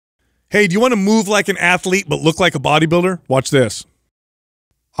Hey, do you want to move like an athlete but look like a bodybuilder? Watch this.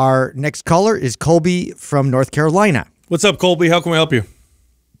 Our next caller is Colby from North Carolina. What's up, Colby? How can we help you?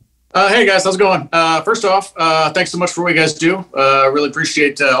 Hey guys, how's it going? First off, thanks so much for what you guys do. Really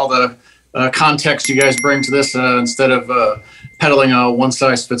appreciate all the context you guys bring to this instead of peddling a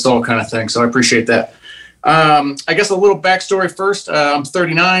one-size-fits-all kind of thing. So I appreciate that. I guess a little backstory first. I'm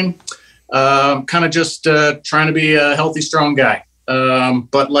 39, kind of just trying to be a healthy, strong guy.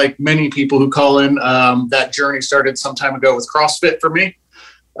 But like many people who call in, that journey started some time ago with CrossFit for me.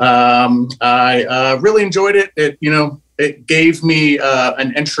 I really enjoyed it. It gave me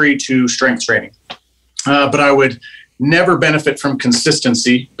an entry to strength training, but I would never benefit from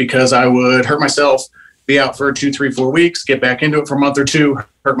consistency because I would hurt myself, be out for 2, 3, 4 weeks, get back into it for a month or two,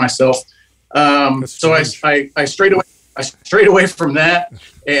 hurt myself. So I strayed away from that,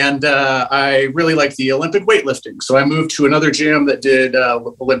 and I really like the Olympic weightlifting. So I moved to another gym that did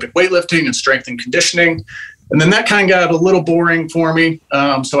Olympic weightlifting and strength and conditioning. And then that kind of got a little boring for me.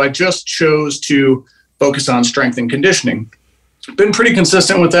 So I just chose to focus on strength and conditioning. Been pretty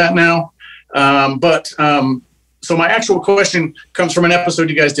consistent with that now. So my actual question comes from an episode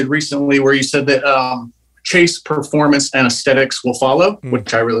you guys did recently where you said that chase, performance, and aesthetics will follow,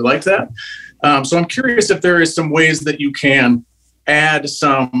 which I really liked that. So I'm curious if there is some ways that you can add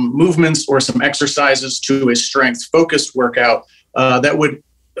some movements or some exercises to a strength-focused workout that would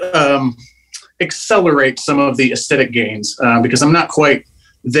accelerate some of the aesthetic gains because I'm not quite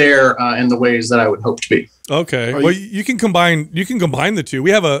there in the ways that I would hope to be. Okay. Well, you can combine the two.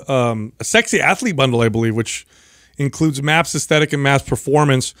 We have a sexy athlete bundle, I believe, which includes MAPS Aesthetic and MAPS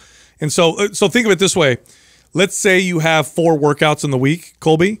Performance. And so think of it this way. Let's say you have 4 workouts in the week,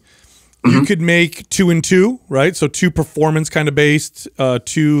 Colby. You could make 2 and 2, right? So 2 performance kind of based,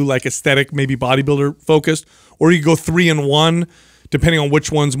 2 like aesthetic, maybe bodybuilder focused, or you could go 3 and 1, depending on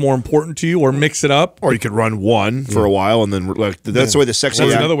which one's more important to you, or mix it up. Or you could run one for a while, and then like that's the way the sexy.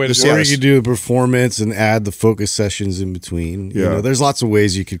 That's another way to do it. Or you could do a performance and add the focus sessions in between. You know, there's lots of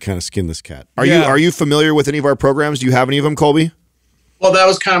ways you could kind of skin this cat. Are you familiar with any of our programs? Do you have any of them, Colby? Well, that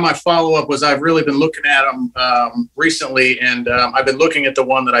was kind of my follow-up. Was I've really been looking at them recently, and I've been looking at the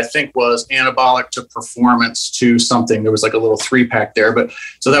one that I think was anabolic to performance to something. There was like a little 3-pack there, but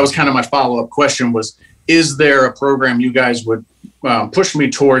so that was kind of my follow-up question: was is there a program you guys would push me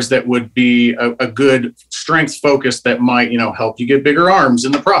towards that would be a good strength focus that might, help you get bigger arms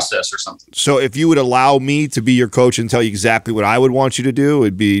in the process or something? So if you would allow me to be your coach and tell you exactly what I would want you to do,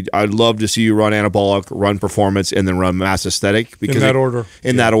 it'd be I'd love to see you run anabolic, run performance, and then run mass aesthetic. Because in that order.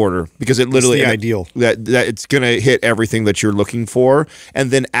 In that order. Because it literally ideal. That it's going to hit everything that you're looking for.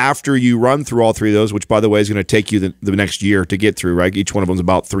 And then after you run through all 3 of those, which by the way is going to take you the next year to get through, right? Each one of them is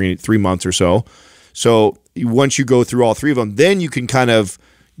about three months or so. So once you go through all 3 of them, then you can kind of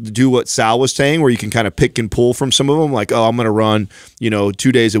do what Sal was saying, where you can kind of pick and pull from some of them. Like, oh, I'm going to run, 2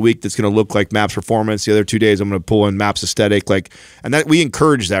 days a week that's going to look like MAPS Performance. The other 2 days I'm going to pull in MAPS Aesthetic. And that we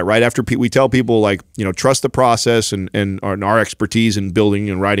encourage that, right? After we tell people, trust the process and our expertise in building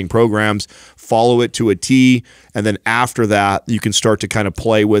and writing programs, follow it to a T, and then after that, you can start to kind of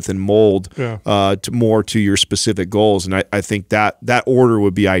play with and mold more to your specific goals. And I think that order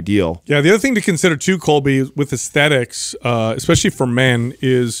would be ideal. Yeah, the other thing to consider too, Colby, with aesthetics, especially for men,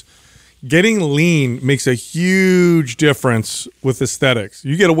 is getting lean makes a huge difference with aesthetics.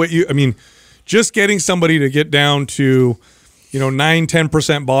 You get away, just getting somebody to get down to,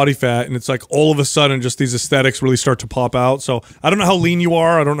 9–10% body fat, and it's like all of a sudden just these aesthetics really start to pop out. So I don't know how lean you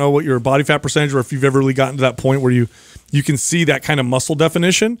are. I don't know what your body fat percentage, or if you've ever really gotten to that point where you can see that kind of muscle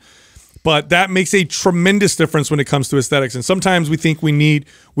definition. But that makes a tremendous difference when it comes to aesthetics. And sometimes we think we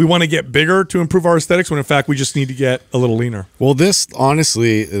want to get bigger to improve our aesthetics, when in fact we just need to get a little leaner. Well, this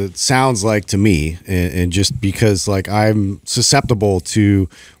honestly, it sounds like to me, and just because I'm susceptible to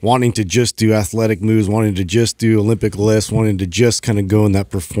wanting to just do athletic moves, wanting to just do Olympic lifts, wanting to just kind of go in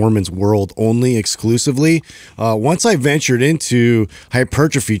that performance world only exclusively. Once I ventured into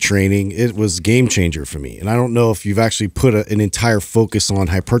hypertrophy training, it was a game changer for me. And I don't know if you've actually put an entire focus on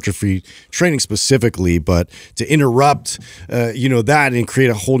hypertrophy training specifically, but to interrupt that and create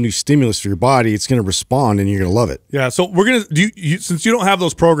a whole new stimulus for your body, it's going to respond and you're going to love it. Yeah, so we're going to since you don't have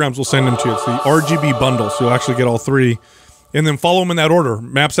those programs, we'll send them to you. It's the RGB bundle, so you'll actually get all 3, and then follow them in that order: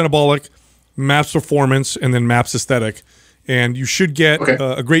 MAPS Anabolic, MAPS Performance, and then MAPS Aesthetic, and you should get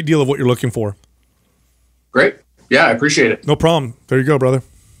a great deal of what you're looking for. Great. Yeah, I appreciate it. No problem. There you go, brother.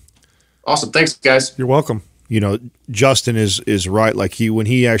 Awesome. Thanks, guys. You're welcome. Justin is right. Like when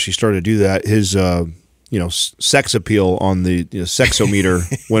he actually started to do that, sex appeal on the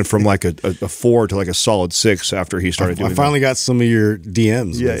sexometer went from like a 4 to like a solid 6 after he started doing I finally got some of your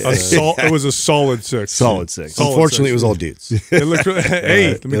DMs. It was a solid 6. Solid 6. Unfortunately, it was all dudes. It looked hey,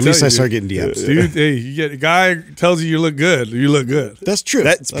 let me At tell least you, I started getting DMs. dude. Hey, you get a guy tells you look good. You look good. That's true.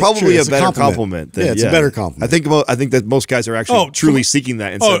 That's That's probably true. a It's better compliment. Yeah, it's a better compliment. I think that most guys are actually truly seeking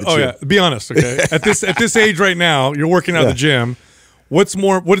that inside the gym. Yeah. Be honest, okay. At this age right now, you're working out at the gym. What's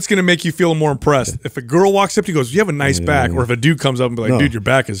going to make you feel more impressed? If a girl walks up to you and goes, "You have a nice back," or if a dude comes up and be like, "Dude, your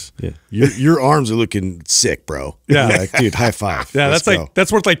back is." Yeah. Your arms are looking sick, bro. Yeah. Like, dude, high five. Yeah, Let's go.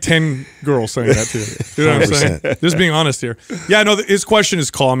 that's worth like 10 girls saying that to you. You know what I'm saying? 100%. Just being honest here. Yeah, no, his question is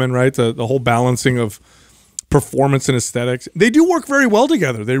common, right? The whole balancing of performance and aesthetics. They do work very well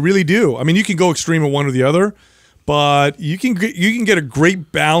together. They really do. I mean, you can go extreme in one or the other, but you can get a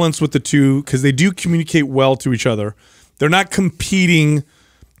great balance with the two because they do communicate well to each other. They're not competing,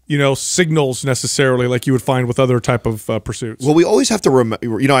 signals necessarily like you would find with other type of pursuits. Well, we always have to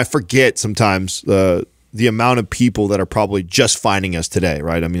remember, I forget sometimes the amount of people that are probably just finding us today,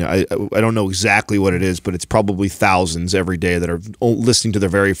 right? I mean, I don't know exactly what it is, but it's probably thousands every day that are listening to their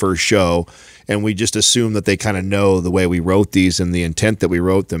very first show, and we just assume that they kind of know the way we wrote these and the intent that we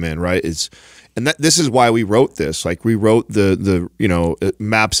wrote them in, right? This is why we wrote this. Like we wrote the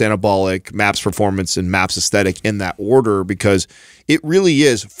MAPS Anabolic, MAPS Performance, and MAPS Aesthetic in that order because it really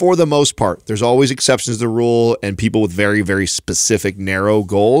is, for the most part. There's always exceptions to the rule and people with very, very specific, narrow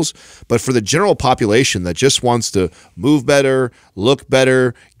goals. But for the general population that just wants to move better, look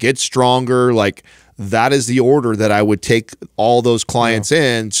better, get stronger, like that is the order that I would take all those clients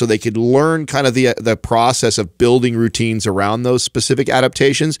in so they could learn kind of the process of building routines around those specific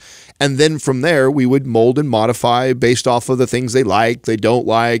adaptations. And then from there, we would mold and modify based off of the things they like, they don't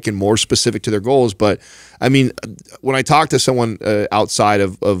like, and more specific to their goals. But I mean, when I talk to someone outside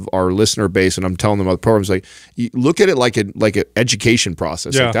of our listener base and I'm telling them about the programs, like you look at it like an education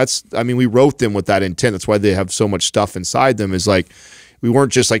process. Yeah. Like we wrote them with that intent. That's why they have so much stuff inside them is like, we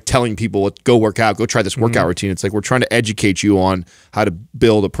weren't just like telling people, go work out, go try this workout routine. It's like we're trying to educate you on how to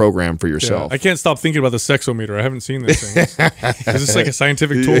build a program for yourself. Yeah, I can't stop thinking about the sexometer. I haven't seen this thing. Is this like a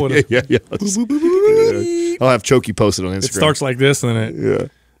scientific tool? Yeah. I'll have Choki posted on Instagram. It starts like this and then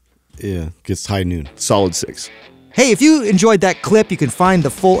Yeah, gets high noon. Solid 6. Hey, if you enjoyed that clip, you can find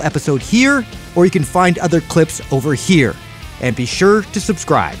the full episode here, or you can find other clips over here. And be sure to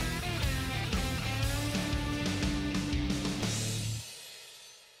subscribe.